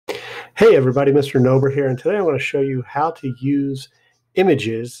Hey everybody, Mr. Nober here, and today I'm going to show you how to use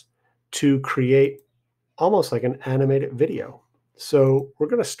images to create almost like an animated video. So we're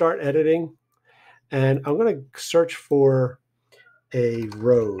going to start editing, and I'm going to search for a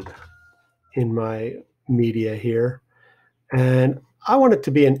road in my media here, and I want it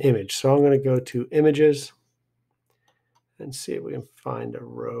to be an image. So I'm going to go to Images and see if we can find a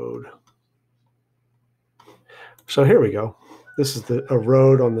road. So here we go. This is a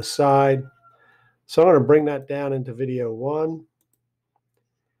road on the side. So I'm going to bring that down into video 1.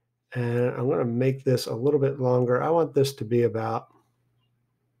 And I'm going to make this a little bit longer. I want this to be about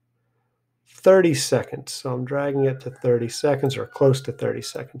 30 seconds. So I'm dragging it to 30 seconds or close to 30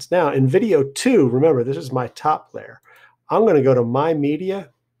 seconds. Now in video 2, remember this is my top layer. I'm going to go to my media,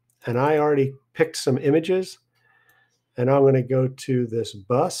 and I already picked some images, and I'm going to go to this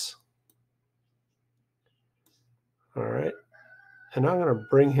bus. All right. And I'm going to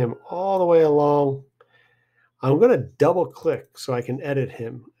bring him all the way along. I'm going to double click so I can edit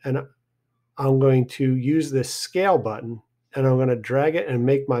him. And I'm going to use this scale button, and I'm going to drag it and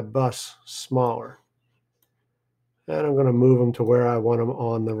make my bus smaller. And I'm going to move him to where I want him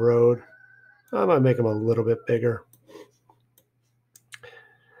on the road. I might make him a little bit bigger.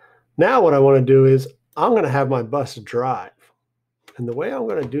 Now what I want to do is I'm going to have my bus drive. And the way I'm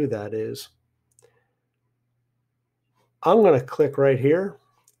going to do that is I'm going to click right here,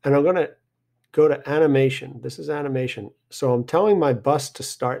 and I'm going to go to animation. This is animation. So I'm telling my bus to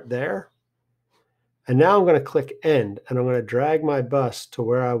start there. And now I'm going to click end, and I'm going to drag my bus to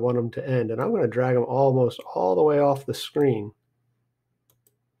where I want them to end. And I'm going to drag them almost all the way off the screen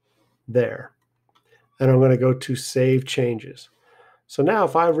there. And I'm going to go to Save Changes. So now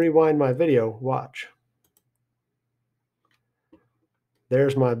if I rewind my video, watch.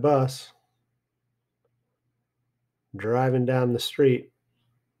 There's my bus driving down the street.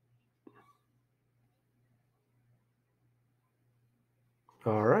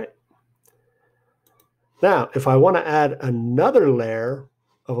 All right. Now, if I want to add another layer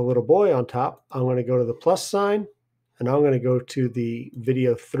of a little boy on top, I'm going to go to the plus sign, and I'm going to go to the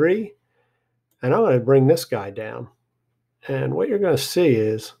video 3, and I'm going to bring this guy down. And what you're going to see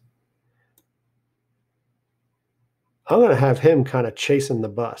is I'm going to have him kind of chasing the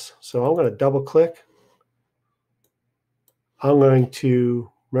bus. So I'm going to double click. I'm going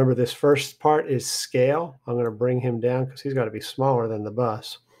to, remember this first part is scale. I'm going to bring him down because he's got to be smaller than the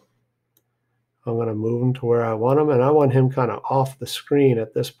bus. I'm going to move him to where I want him, and I want him kind of off the screen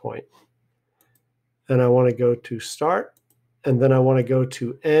at this point. And I want to go to start, and then I want to go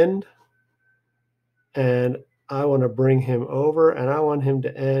to end, and I want to bring him over, and I want him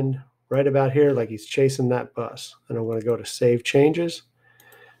to end right about here like he's chasing that bus. And I'm going to go to Save Changes,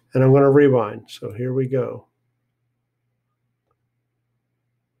 and I'm going to rewind. So here we go.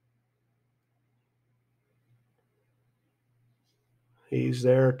 He's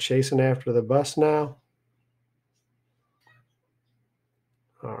there chasing after the bus now.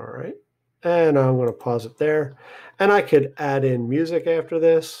 All right. And I'm going to pause it there. And I could add in music after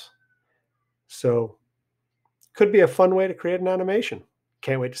this. So could be a fun way to create an animation.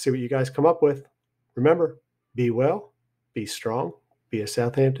 Can't wait to see what you guys come up with. Remember, be well, be strong, be a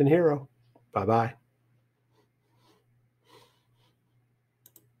Southampton hero. Bye-bye.